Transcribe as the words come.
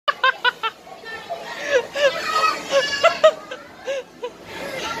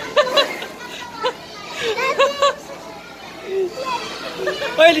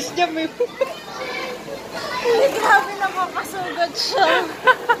dyan mo. Ay, grabe nakakasugat siya.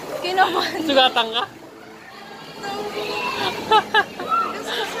 Kinabahan. Sugatan ka?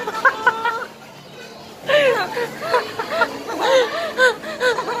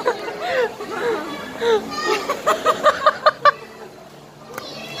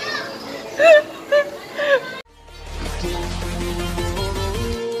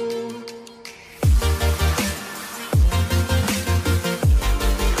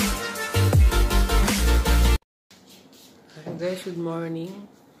 Guys, good morning.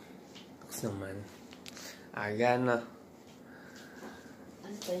 Tapos naman. Aga na.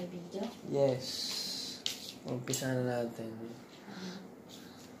 Ano pa yung video? Yes. Umpisa na natin.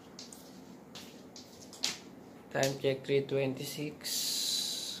 Time check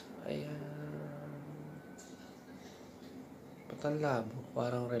 3:26. Ayan. Patanlabo.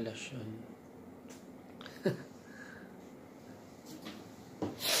 Parang relasyon.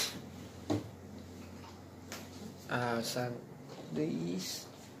 Sunday is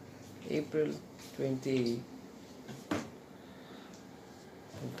April 20.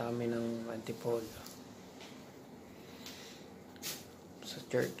 Punta kami ng Antipolo sa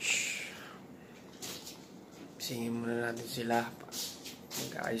church. Singin muna natin sila.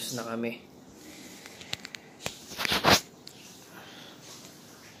 Mag-ayos na kami.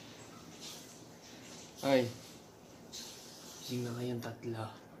 Ay, sing na kayong tatlo.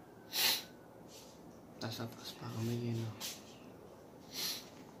 Taas pa kami yun.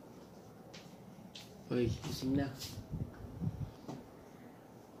 Uy, gising na.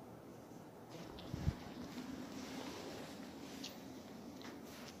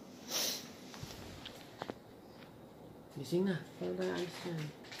 Gising na. Paano tayo alis yan?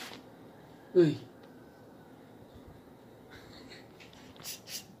 Uy!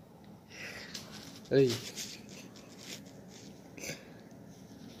 Uy!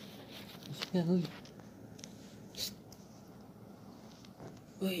 Gising na, uy!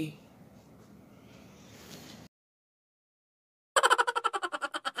 Uy!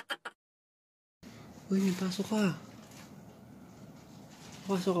 Uy, may pasok ka.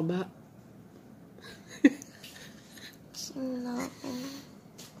 Pasok ka ba? Sino ako?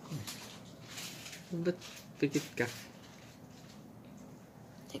 Ba't pikit ka?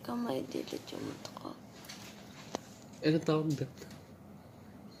 Hindi ka may dilit yung mata ko. Ano tawag doon?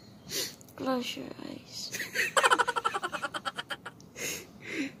 Close your eyes.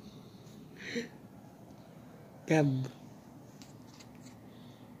 Cab.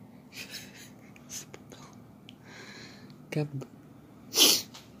 Cab.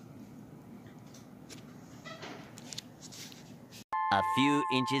 A few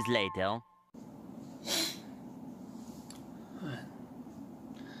inches later.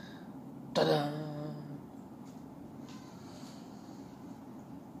 Ta-da!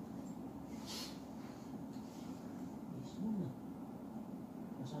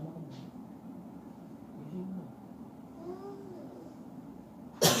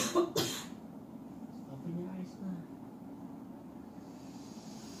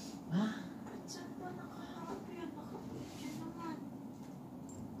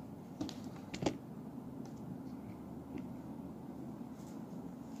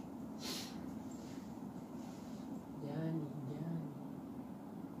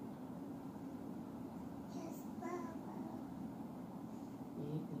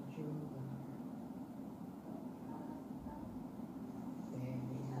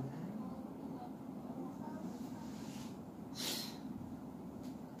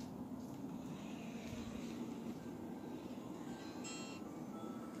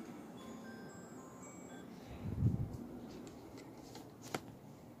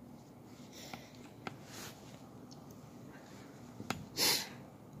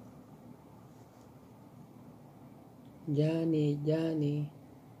 Johnny, Johnny.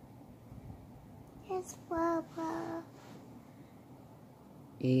 Yes, Papa.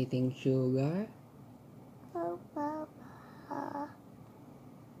 Eating sugar? Oh, Papa.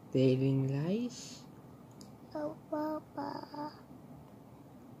 Telling lies? Oh, Papa.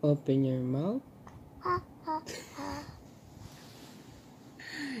 Open your mouth?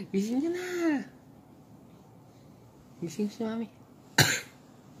 Gising ka na! Gising si Mami.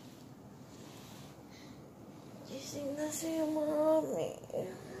 Gising na si Mami.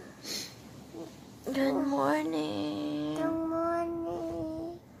 Good morning. Good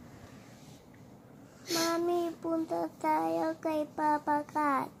morning. Mami, punta tayo kay Papa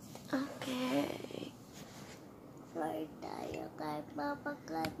Cat. Okay. Fly tayo kay Papa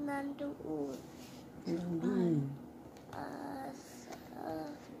Cat nandoon. Nandun. Sa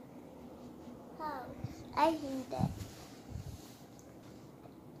house. Ay, hindi.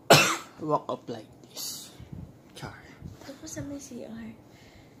 walk up like this. Char. Tapos sa may CR.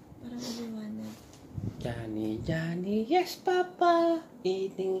 Parang maliwanag. Johnny, yes, Papa.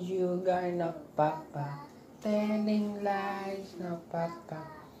 Eating sugar, no, Papa. Telling lies, no, Papa.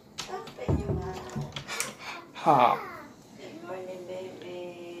 Ha. Good morning, baby.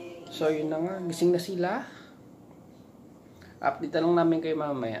 So, yun na nga. Gising na sila. Update lang namin kayo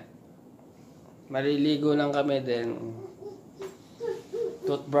mamaya. Maliligo lang kami din.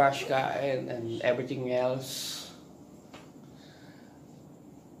 Toothbrush, kain, and everything else.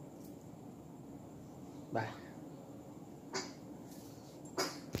 Bye.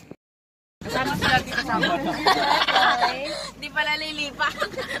 Kasama sila dito kasama. Di pala lilipa.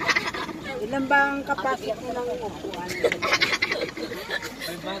 Ilan ba ang kapasok mo ng upuan?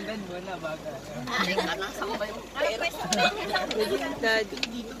 May bandan mo na baga. Ay, kanang sa ba yung pera?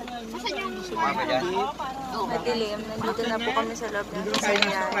 Daddy. Madilim. Nandito na po kami sa loob ng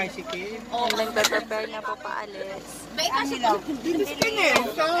sasakyan. And nagpe-prepare na po paalis.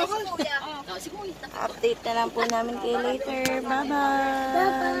 Update na lang po namin kayo later.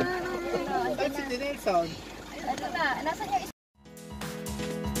 Bye-bye! Ano na? Nasaan yung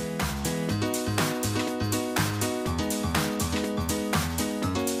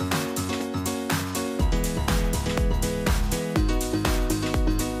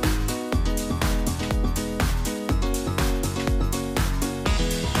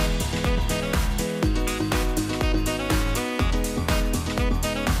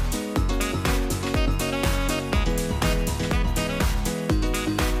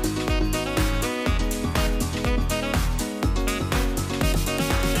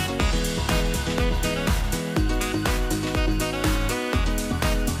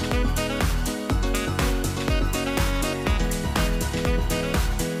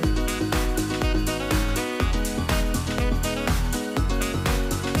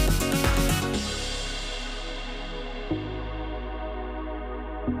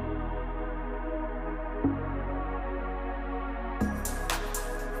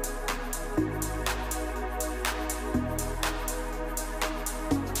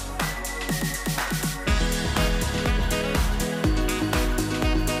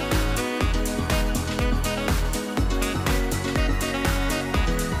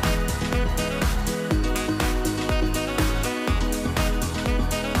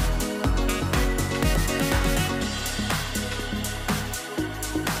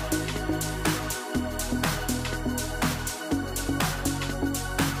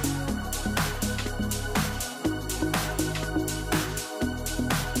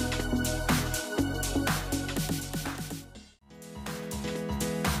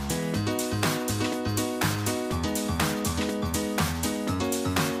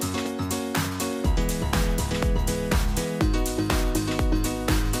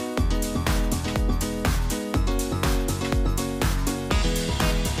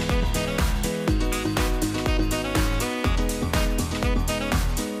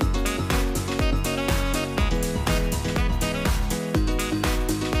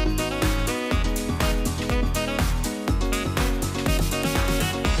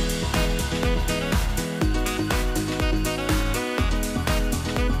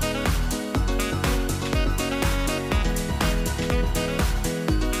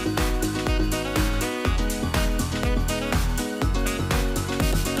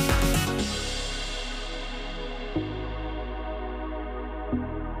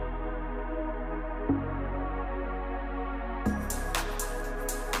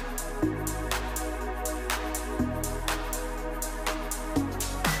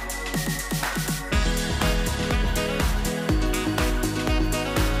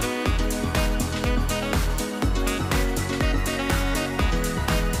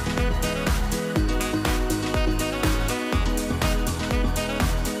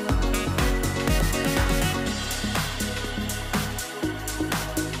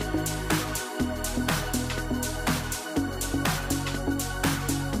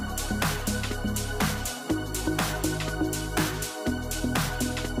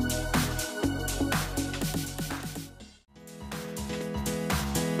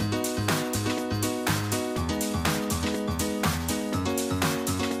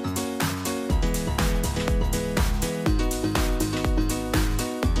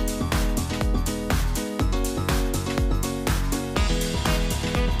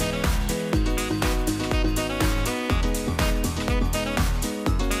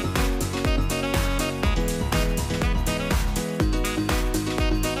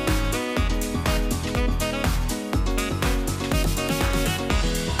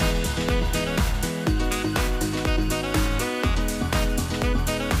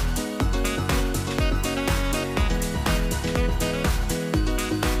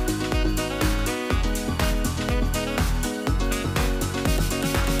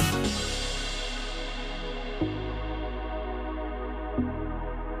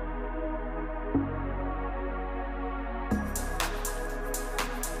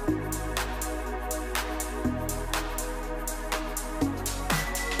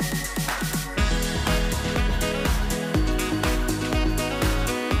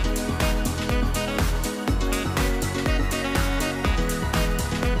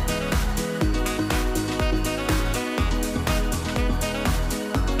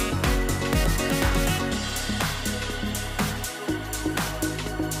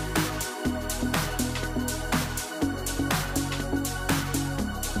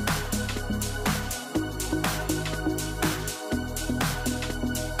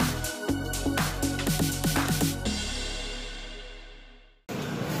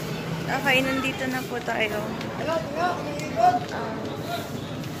Okay, nandito na po tayo.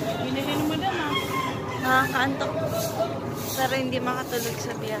 Hinihino mo dyan ah. Nakakaantok. Pero hindi makatulog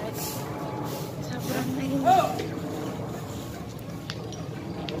sa biyahe. Sobrang nahinit.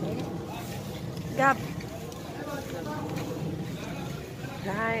 Gab.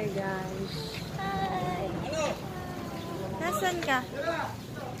 Hi guys. Hi. Nasaan ka?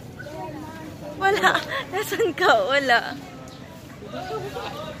 Wala. Nasaan ka? Wala.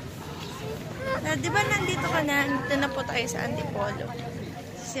 Di ba nandito ka na? Nandito na po tayo sa Antipolo.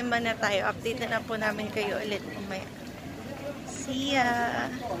 Simba na tayo. Update na po namin kayo ulit umaya. See ya!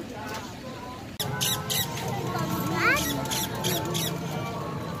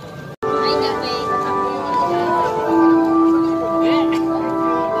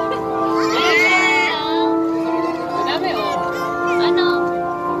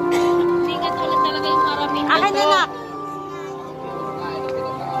 Akin na lang!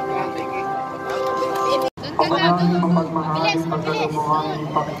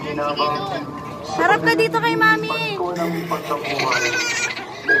 Harap ka dito kay Mami!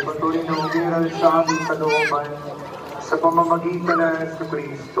 Patuloy na umiral sa aming kalooban sa pamamagitan ng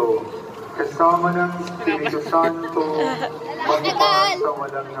Jesucristo, kasama ng Espiritu Santo, magpapang sa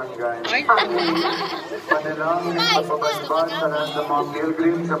walang hanggan. Amen. Panalangin at pagpapasbad sa lahat ng mga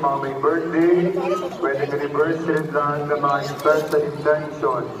pilgrims, sa mga may birthday, wedding anniversary at lahat ng mga special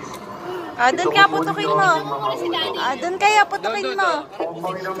intentions. Doon kaya putukin mo. Doon kaya putukin mo. O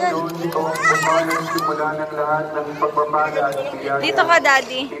Panginoon, ikaw ang pumalang simula ng lahat ng pagpapala at biyaya. Dito ka,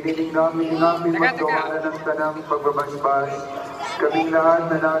 Daddy. Hiniling namin magkawalan ng tanang pagbabasbas. Kaming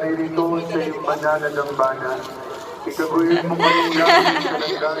lahat na naririto sa iyong banal na dambana. Ikaguhin mo kami namin sa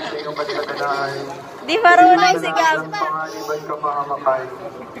landas sa iyong kaligatanan. Di marunong si Gab. Ang panganib at kapahamakan.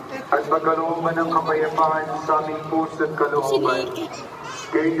 At pagkalooban ng kapayapaan sa aming puso at kalooban.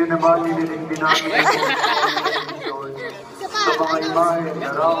 Kaya din naman nililing din namin sa mga imahe,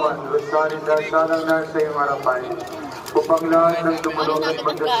 larawan, rosary, dasalang nasa iyong harapan. Upang lahat ng dumulog at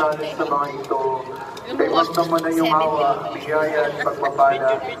magdasalit sa mga ito, ay magtaman na iyong awa, biyaya at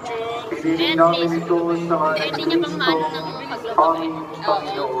pagpapala. Pililing namin ito sa ngalan ni Kristo, aming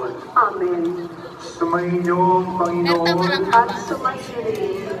Panginoon. Amen. Sumayin niyo, Panginoon, at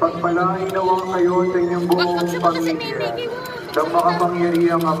sumayin. Pagpalain nawa kayo sa inyong buong pamilya. Ng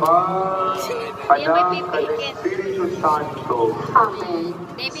makapangyarihang Ama, Anak, at Espiritu Santo. Amen.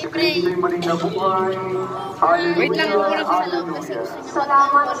 Si Kristo'y maling nabuhay. Hallelujah, hallelujah.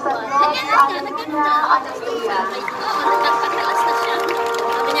 Salamat sa Diyos. Hallelujah, hallelujah.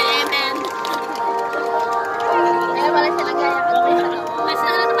 Sabi niya, amen. Kaya wala silang gaya. Kasi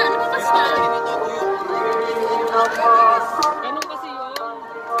ano naman, kasi Ganun kasi yun.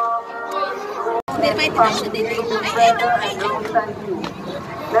 hindi, may tinasya din.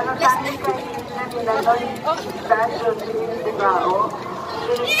 Nanasanin kayo na nila Lloyd Ignacio Sinistigao,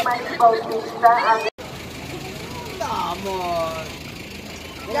 Christmas Bautista at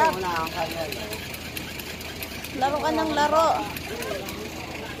Laro ka ng laro.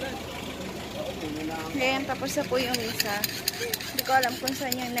 Ngayon, tapos na po yung isa. Hindi ko alam kung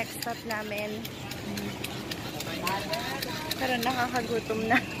saan yung next stop namin. Pero nakakagutom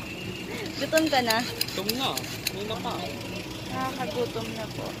na. Gutom ka na? Gutom na. Kanina pa. Nakakagutom na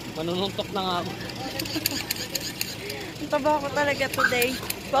po. Manununtok na nga ako. Ang taba ko talaga today.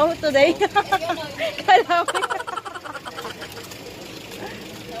 Wow, today. Kala mo.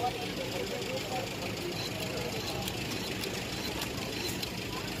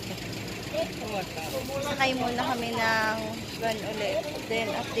 Sakay muna kami ng van ulit.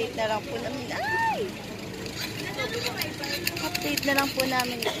 Then, update na lang po namin. Ay! Update na lang po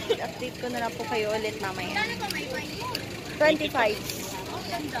namin. Update ko na lang po kayo ulit mamaya. 25.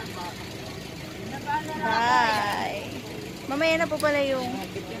 Bye! Mamaya na po pala yung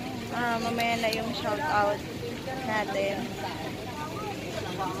mamaya na yung shout out natin.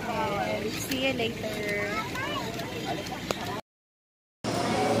 And see you later.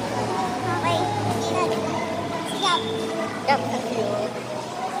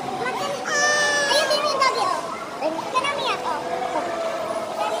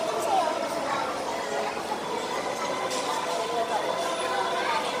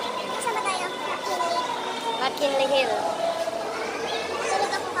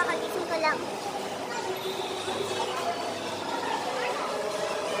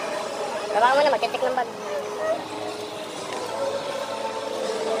 Trabaho mo na, mag-check ng bag.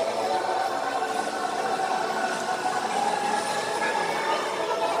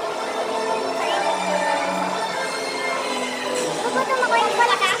 Gugutom ako yung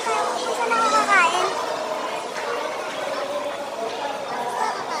wala ka. Kung saan ako kakain?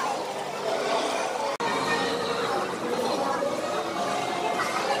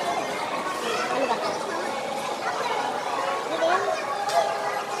 Ano ba? Ano ba yan?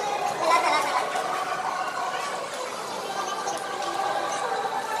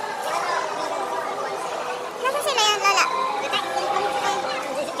 Nasa sila yan, Lola?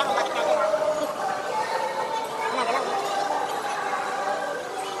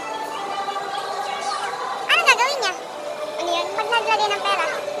 Ano gagawin niya? Ano yun? Pag naglagay ng pera?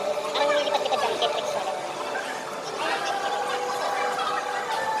 Parang nilipad-lipad siya, mag-tetrix wala.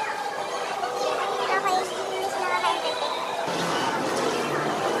 Okay, miss na kaka-entertain.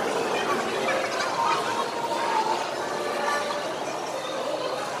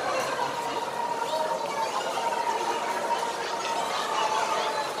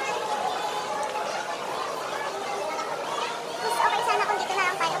 Mas okay sana kung dito na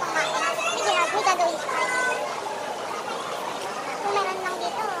lang tayo kumain. May gagawin pa. Kung meron lang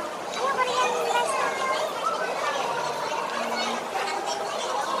dito. Ano Korean restaurant?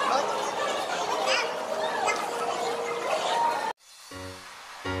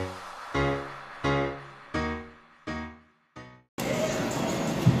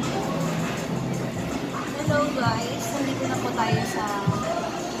 Hello guys, nandito na po tayo sa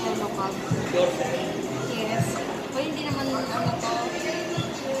local. Yes. O hindi naman ano to.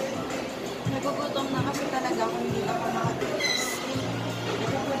 Nagugutom na kasi talaga kung hindi ako nakatiis.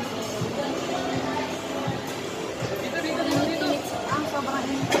 Ang sobrang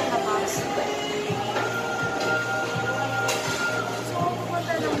init sa labas. So,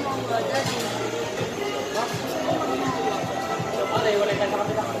 pupunta ng mga daddy. Ano, hiwalay tayo sa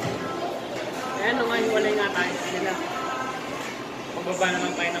kapila. Ayan, nung hiwalay nga tayo sa kanila. Pagbaba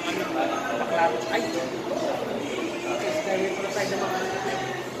naman tayo ng ano, baklaro. Ay! Dahil pala tayo ng mga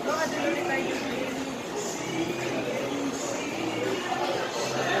baka dito tayo.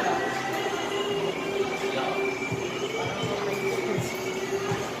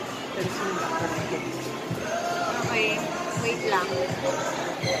 Okay, wait lang.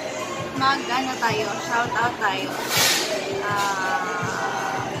 Mag-ano tayo, shout out tayo.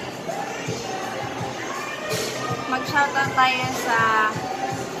 Mag-shout out tayo sa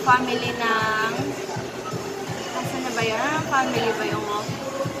family ng asan na ba yun? Anong family ba yung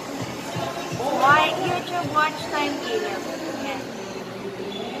YouTube watch time killer. Yan.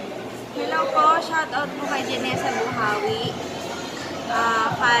 Hello po, shout out po kay Janessa Buhawi.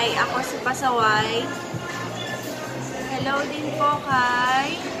 Kay ako si Pasaway. Hello din po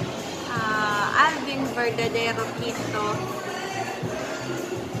kay Alvin Verdadero Quinto.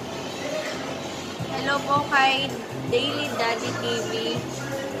 Hello po kay Daily Daddy TV.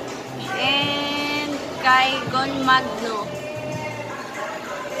 And kay Gon Magno.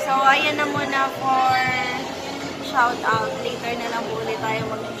 So, ayan na muna for shout out. Later na lang po ulit tayo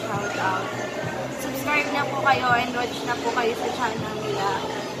mag-shout out. Subscribe na po kayo and watch na po kayo sa channel nila.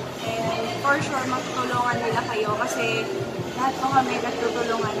 And for sure, magtulungan nila kayo kasi lahat po kami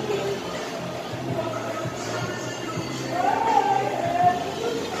nagtutulungan din.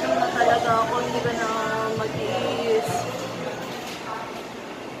 Ito na talaga ako, hindi ko na mag-iis.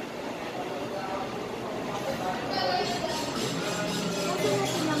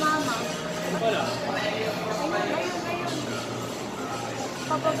 Wala. Ayun.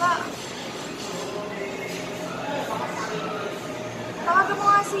 Pababa. Tawagan mo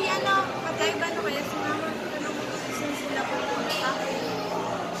nga si magkaiba na kaya si mama. Tanong mo kung sila pupunta.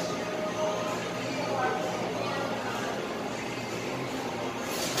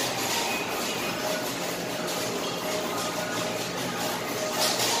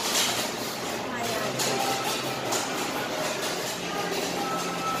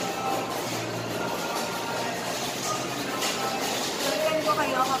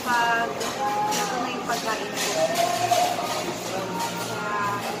 Kayo kapag ito na yung pagkain ko.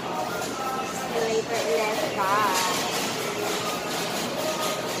 See you later ulit. Bye!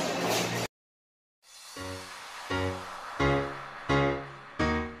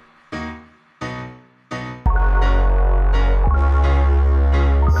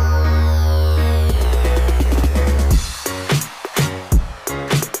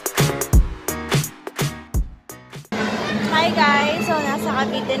 Hi guys! So, nasa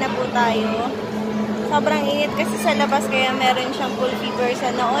Cavite na po tayo. Sobrang init kasi sa labas kaya meron siyang pool fever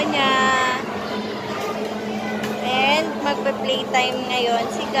sa noo niya. And And magpe-playtime ngayon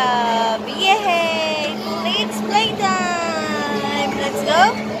si Gab. Yay! It's playtime! Let's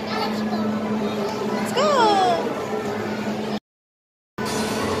go! Let's go!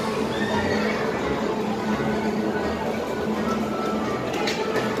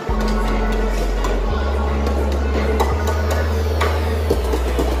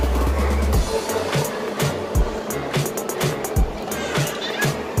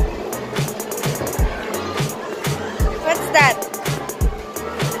 What's that?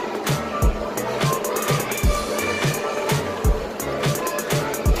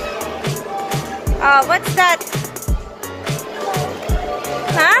 What's that?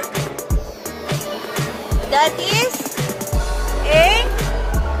 Huh? That is a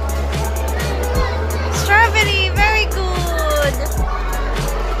strawberry. Very good.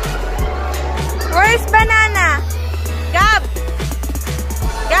 Where's banana? Gab.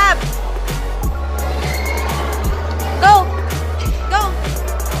 Gab. Go. Go.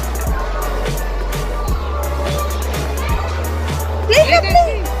 Play na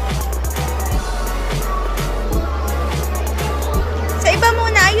play. Sa iba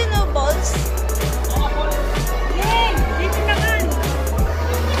muna, you know, balls. Yay! Dito naman.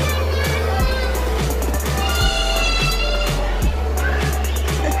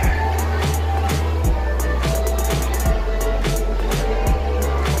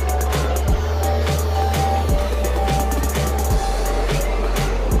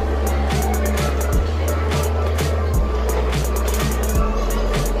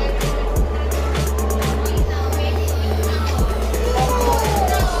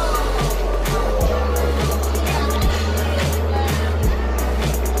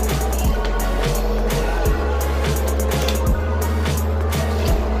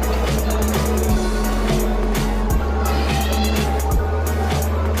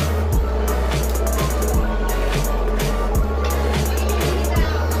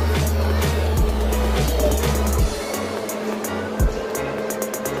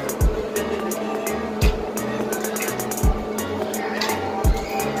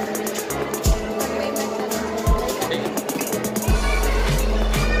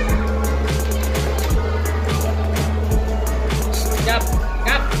 Gab!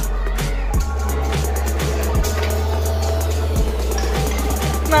 Gab!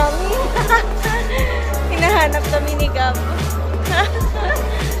 Mami. Hinahanap kami ni Gab.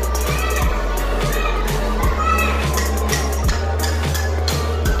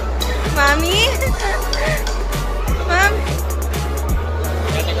 Mami? Mami?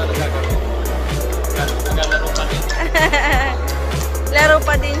 Yan, ikaw na gagawin. Naglalaro pa din. Laro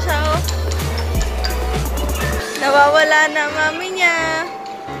pa din siya, oh. Nawawala na mami niya.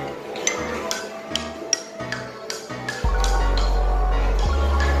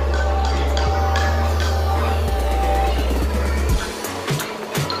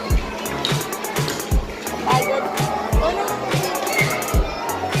 Pagod.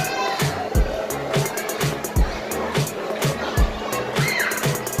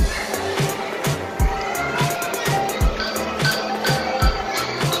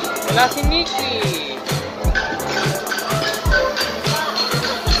 Wala si Nikki.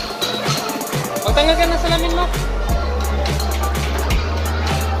 Magtanggal ka na salamin mo.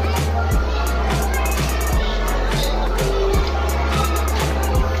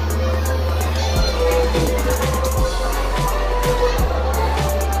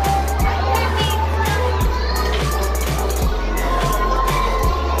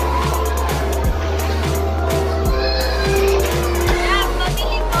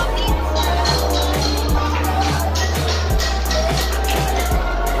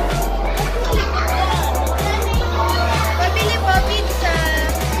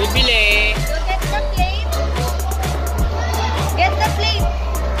 Bibili. Go get the plate. Get the plate.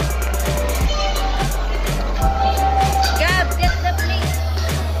 Gab, get the plate.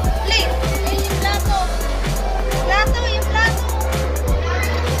 Plate. Yung plato. Plato, yung plato.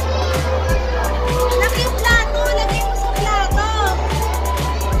 Anak, yung plato. Lagay mo sa plato.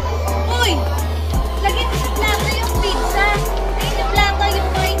 Uy! Lagay mo sa plato yung pizza. Ayun yung plato, yung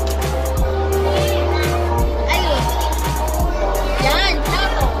white. Ayun. Yan,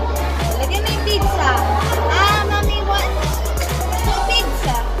 plato.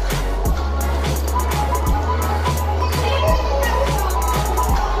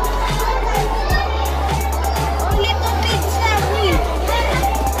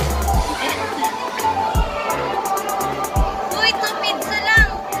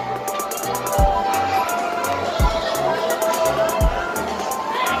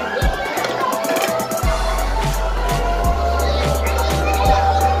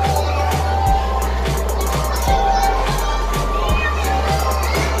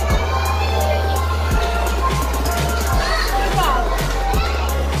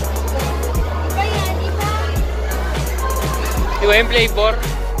 flavor.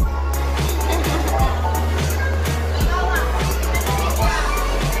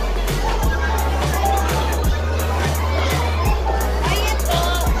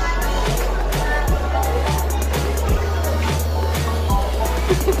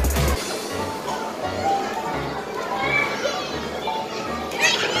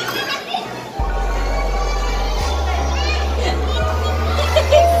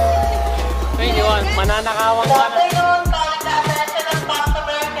 Mananakawang ka na.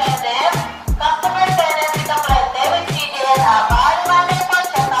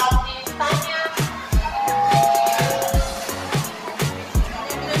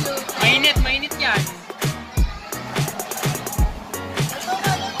 Mainit, mainit yan.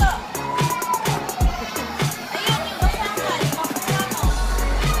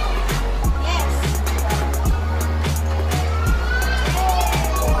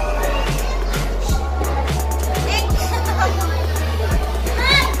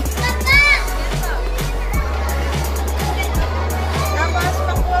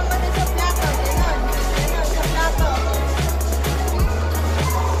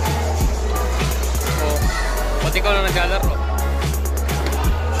 Ba't ikaw na naglalaro?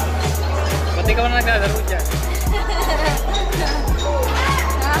 Ba't ikaw na naglalaro dyan?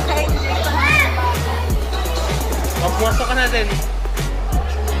 Pumasok ka na din.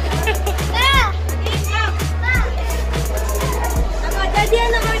 Daddy,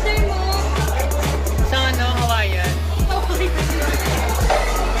 ano order mo? Isang ano, Hawaiian.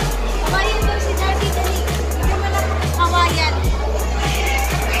 Hawaiian daw si Daddy. Dali. Bigyan mo lang Hawaiian.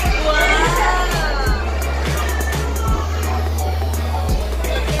 Wow!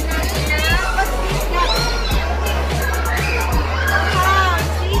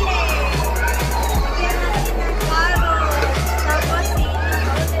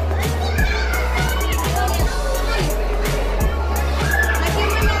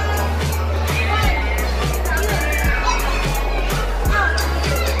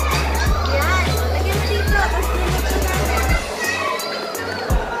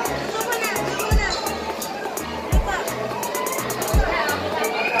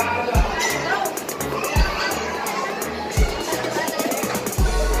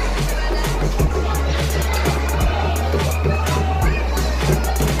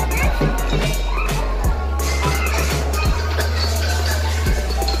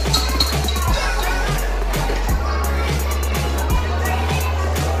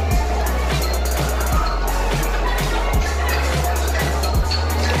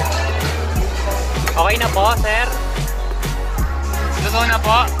 Okay na po, sir? Luto na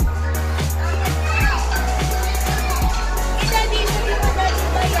po? Daddy, sabi mo Daddy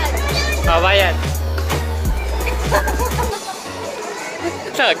bayad. Bayan.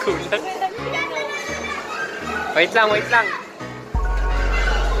 Nagulat. Wait lang, wait lang.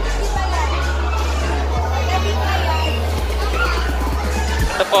 Daddy bayad.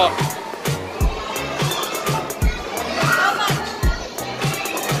 Ito po.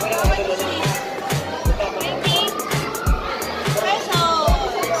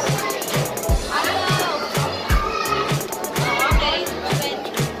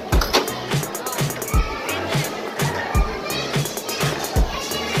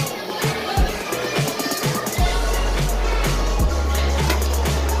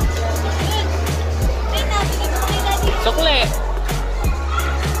 Sukle.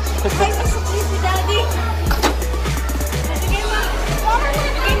 Ay, sasukli si Daddy. Bigay mo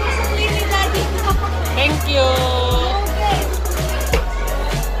sukli ni Daddy. Thank you.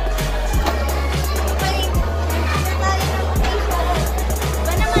 Okay.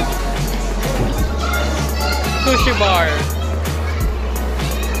 Ba naman? Sushi bar.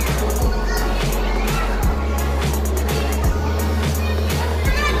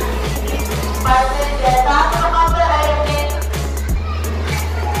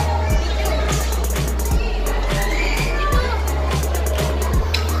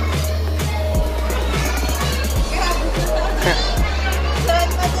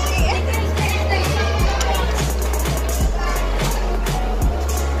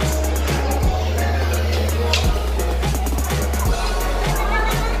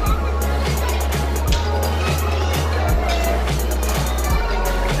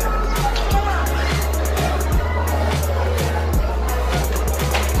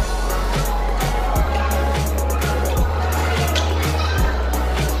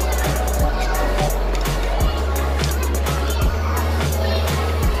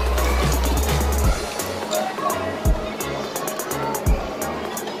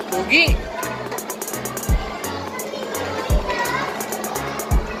 Taguig.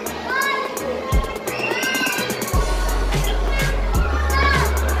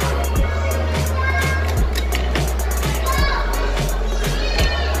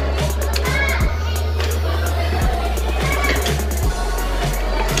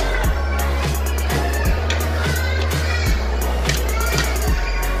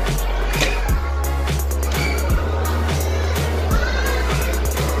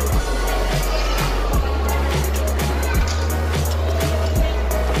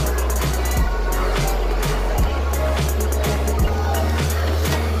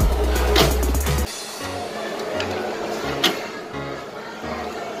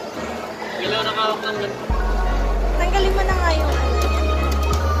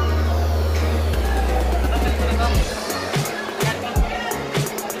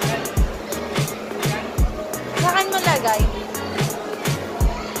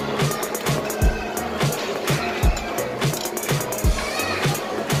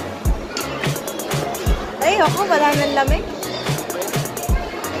 Ako, wala nang lamig.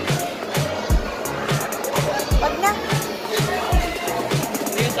 Wag na.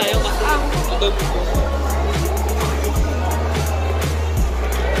 Hindi tayo kasi agad ko.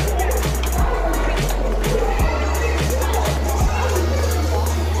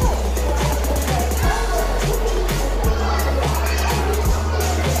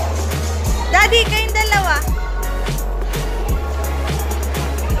 Daddy, kayong dalawa.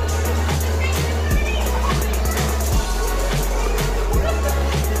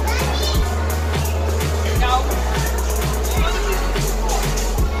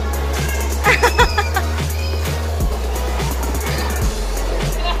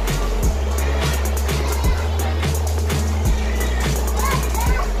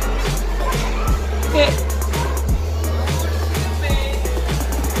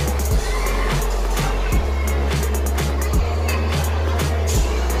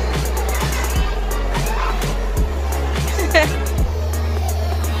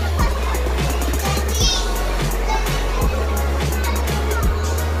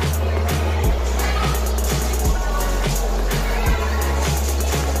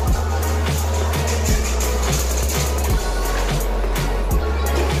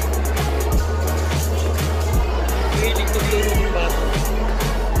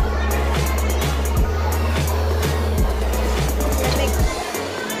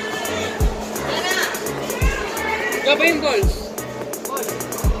 Gaba yung balls.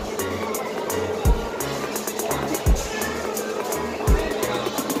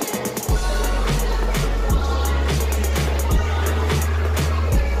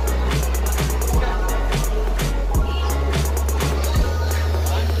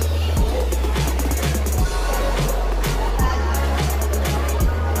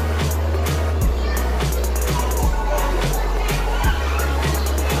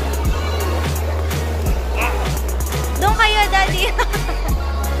 Doon kayo, Daddy.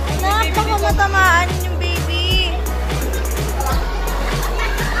 Anak, baka matamaan yung baby.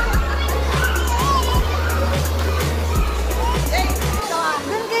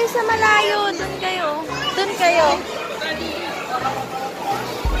 Doon kayo sa malayo. Doon kayo. Doon kayo.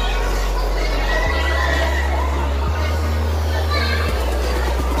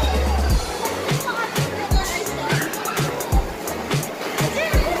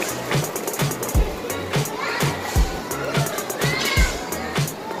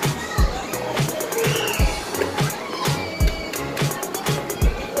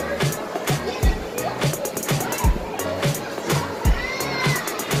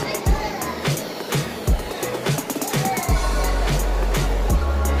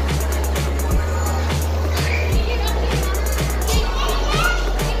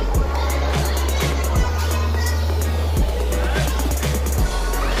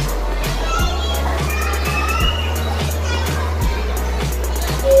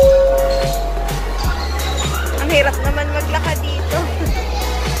 Ang hirap naman maglakad dito.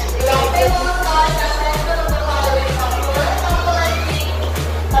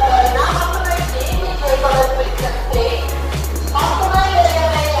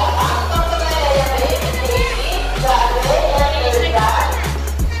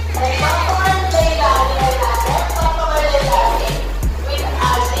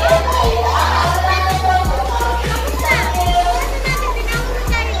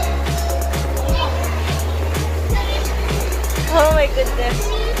 Oh my goodness.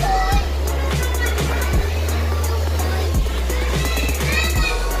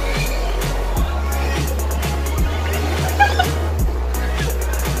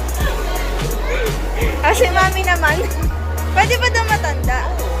 Si mami naman. Pwede ba daw matanda?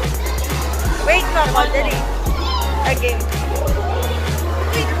 Wait mo ko, dali. Okay.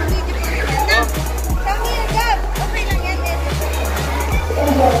 Wait, come here, Gab. Okay lang yan,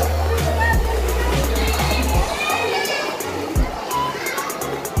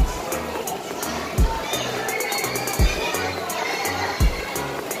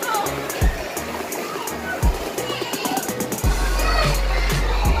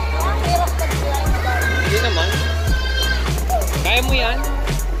 Hindi naman. Kaya mo yan?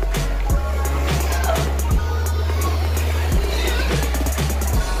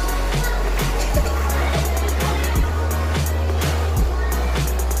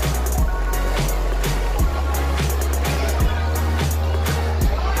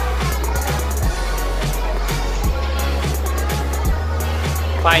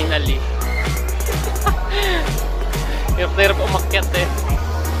 Finally. Hirap umakyat eh.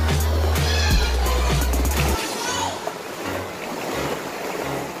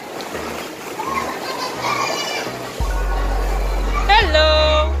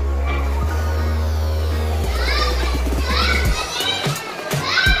 Hello!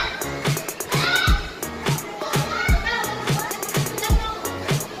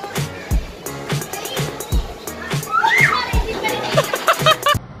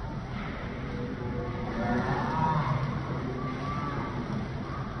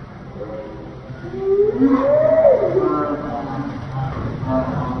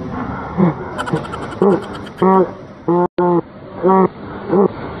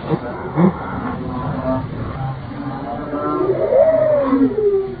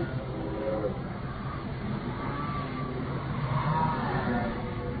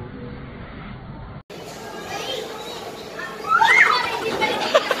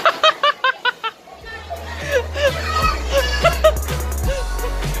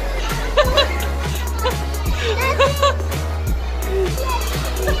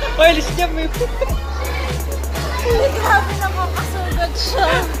 Alis niya, may... Grabe naman kasugat siya.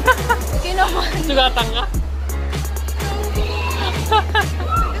 Kinaman. Sugatan ka?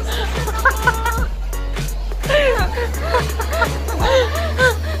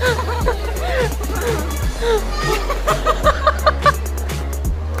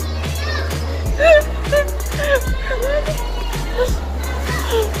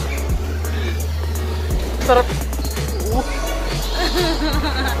 Sarap.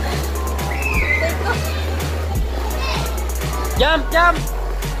 Jump, jump.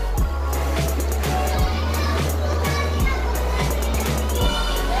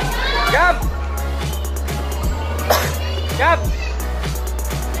 Jump. Jump.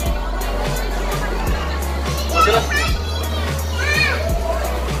 Sila.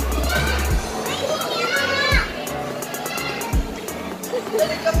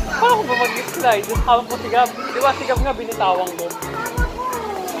 Paano ko ba mag-slide? Hawak mo si Gab. Di ba si Gab nga binitawang mo?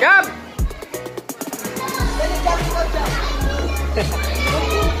 Gab!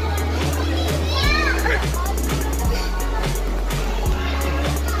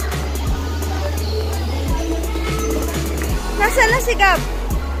 Nasaan na si Gab?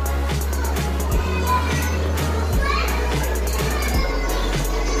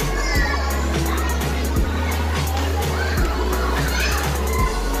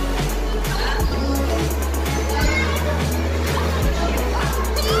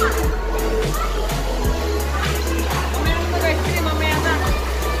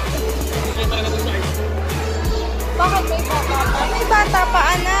 Bakit may bata pa? May bata pa,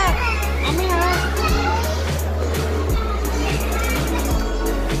 anak. Mamaya.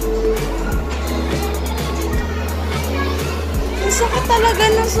 Isa ka talaga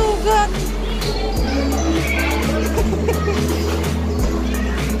ng sugat.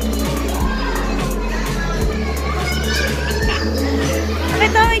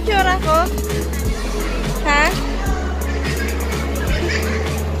 Nakita mo yung tsura ko? Ha?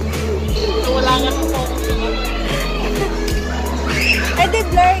 Wala nga sa focus. Ay, di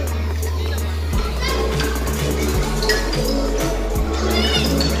blurred.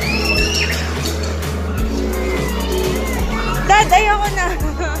 Dad, ayoko na.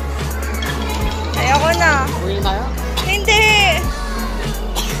 Ayoko na. Uwi tayo? Hindi.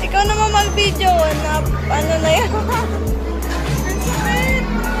 Ikaw naman mag-video na ano na yan.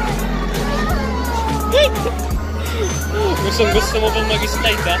 Gusto mo bang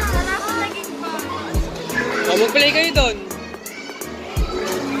mag-slide ha? O, mag-play kayo doon.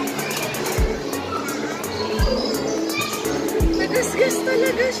 Nagasgas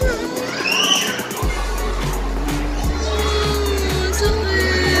talaga siya.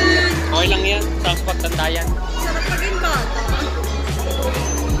 Sakit. Okay lang yan. Transport tandayan. Sarap maging bata.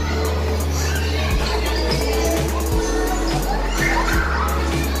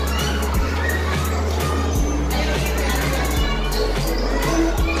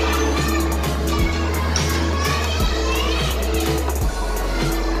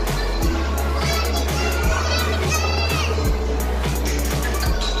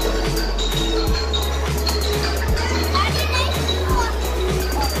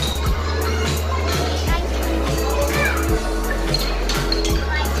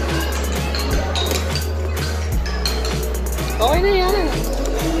 Okay na yan.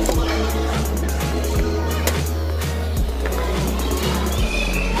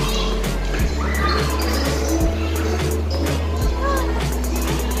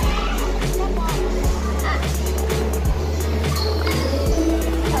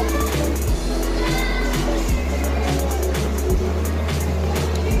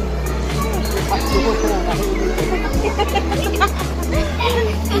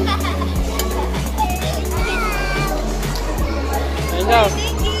 Go.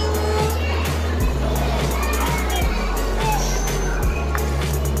 Thank you.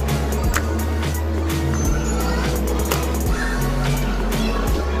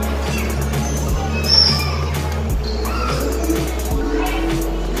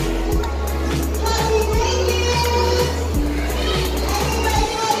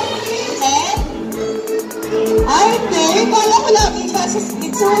 Ay, hindi. Kala ko lagi sa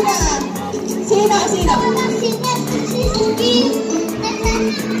Suna. Sino? Sino?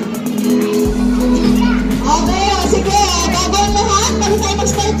 Okay, o sige. Bago ang lahat, bago tayo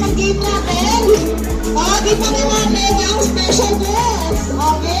mag-start ng game natin. Give namin natin ang special guest.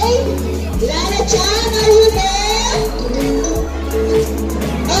 Okay? Lala-chan, are you there?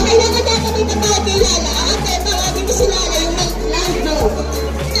 Okay, nakatapagin na tayo kay Lala. Ate, tawagin mo si Lala, yung live no.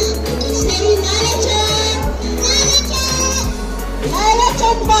 Say, Lala-chan! Lala-chan!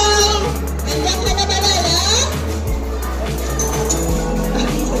 Lala-chan ba? Nandiyan ka na ba, Lala?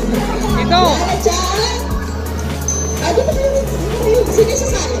 Ito! Lala-chan? Ano ba kayo? Sino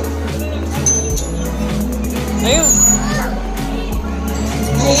sasali? Ayun!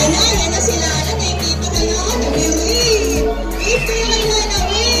 Ayan na si Lala. Nakikita ka na. Nag-wave. Wave kayo kay Lala.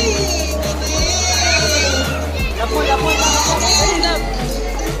 Wave. Okay. Lapon! Ayun lang!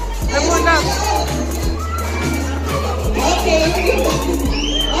 Lapon! Okay.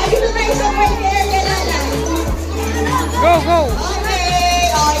 Dito tayo sa right area, Lala. Go! Okay.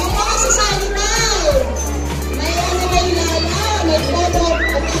 Yung mga sasali na. May ano kay Lala. May photo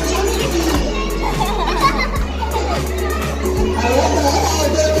opportunity. Ayan o.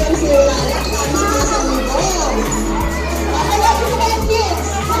 Order lang si Lala. Kami sinasali ko. Alam mo ba yung kids?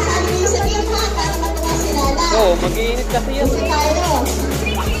 Masali niyo sa game ha. Para matuwa si Lala. Oo, mag-iinit kasi yan. Kasi tayo.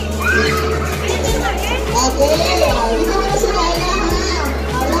 Okay. Dito na si Lala ha.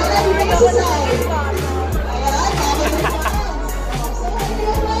 Lala, dito na si Sai. Ayan. Kami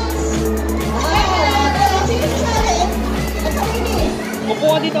dito na. So, sige sasali. At kami ni. Upo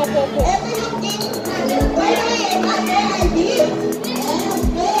ka dito, upo. Ito yung game natin. By the way, Ate ID. And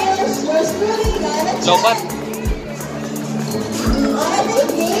players, yours truly, Lala Chan. Lobat! Ate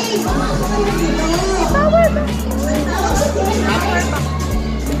game. Pumasok kayo dito. Tawag sa game.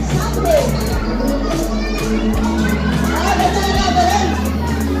 Something. Basta na.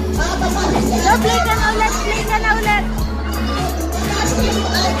 Papasok siya. Play ka na ulit. Papasok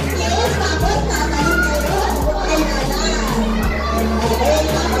yung kids. Tapos tatayin kayo. Kay Lala. Okay.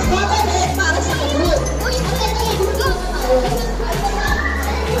 Tapos babalik para sa group. Uy, go.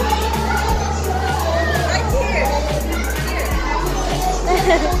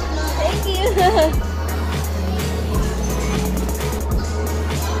 Thank you.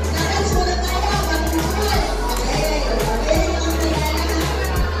 Dance muna tayo. Okay. Okay.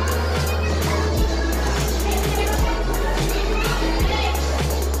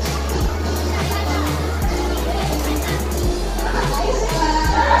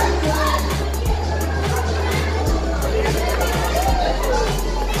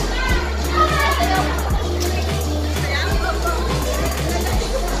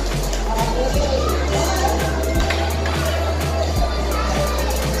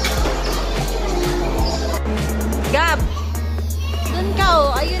 Gab! Dun ka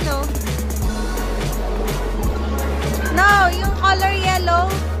oh. Ayun oh. No, yung color yellow.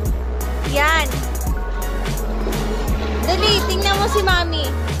 Yan. Dali, tingnan mo si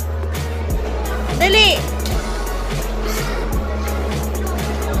Mami. Dali!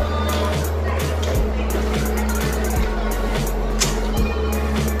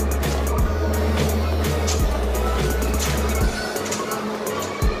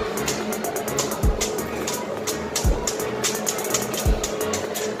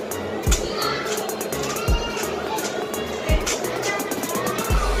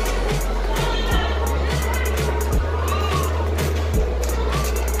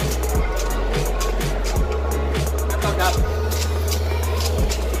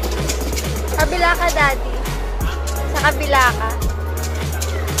 Kabila ka, Daddy. Sa kabila ka.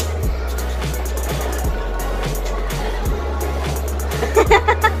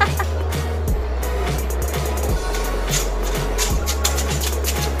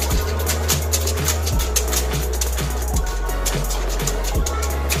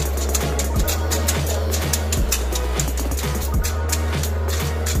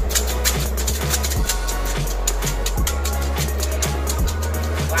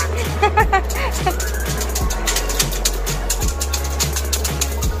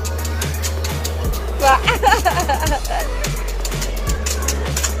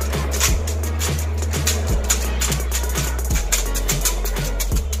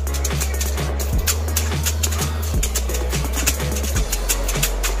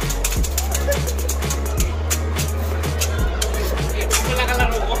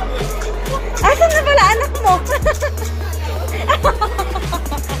 Asan na pala anak mo?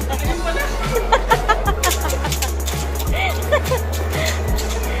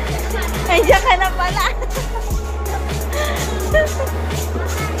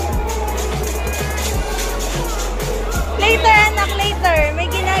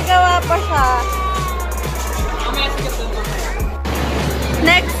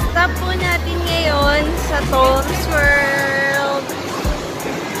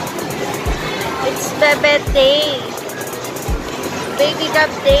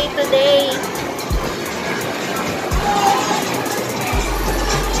 makeup day today.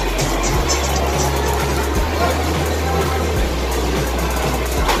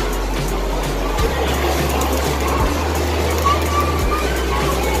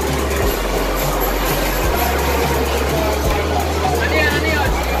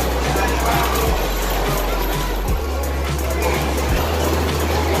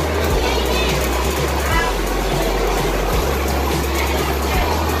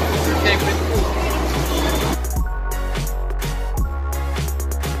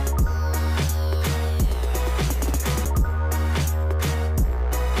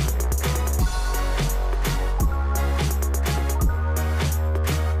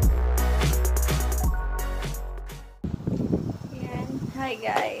 Hi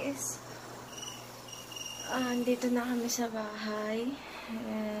guys, dito na kami sa bahay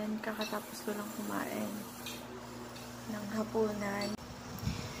and kakatapos ko lang kumain ng hapunan.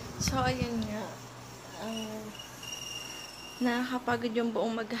 So ayun nga, nakakapagod yung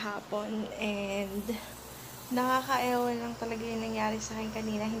buong maghapon and nakakaewan lang talaga yung nangyari sa akin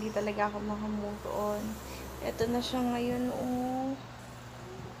kanina. Hindi talaga ako makamove on. Ito na siya ngayon,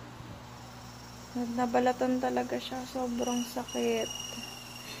 nabalatan talaga siya, sobrang sakit.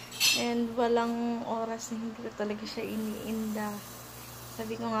 And walang oras na hindi ko talaga siya iniinda.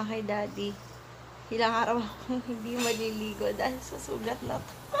 Sabi ko nga kay daddy, ilang araw akong hindi maliligo dahil sa sugat na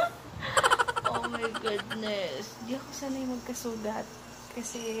to. Oh my goodness. Di ako sanay magkasugat.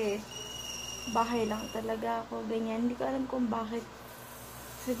 Kasi bahay lang talaga ako, ganyan. Hindi ko alam kung bakit.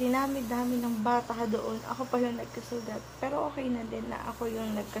 Sa dinami-dami ng bata doon, ako pa yung nagkasugat. Pero okay na din na ako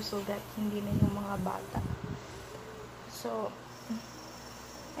yung nagkasugat, hindi na yung mga bata. So,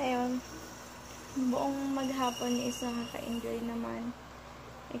 ayun. Buong maghapon is nakaka-enjoy naman.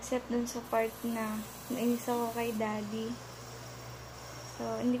 Except dun sa part na nainis ako kay daddy.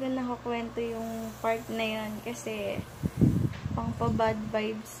 So, hindi ko nakakwento yung part na yun kasi pang pa-bad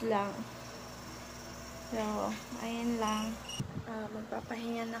vibes lang. So, ayun lang.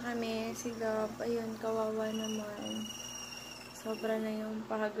 Magpapahinga na kami. Si Gab, ayun, kawawa naman. Sobra na yung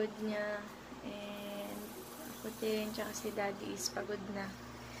pagod niya. And ako din, tsaka si daddy is pagod na.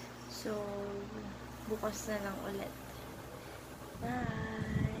 So, bukas na lang ulit.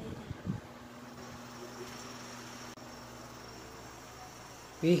 Bye!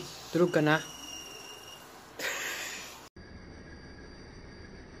 Tulog ka na?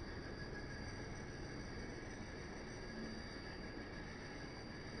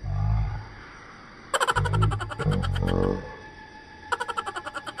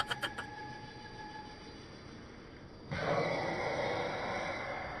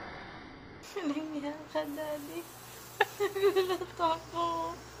 Nangyaya ka, daddy. Nagulat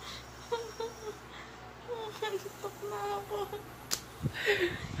ako. Antok na ako.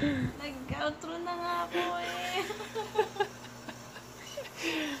 Nag-outro na nga ako eh.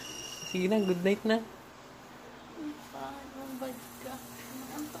 Sige na, good night na. Parang bad ka.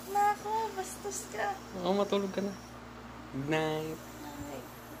 Antok na ako. Bastos ka. Oo, matulog ka na. Good night. Ay,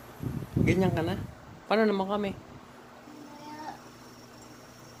 Ganyan ka na? Paano naman kami? kaya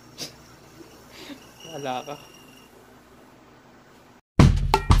Wala ka.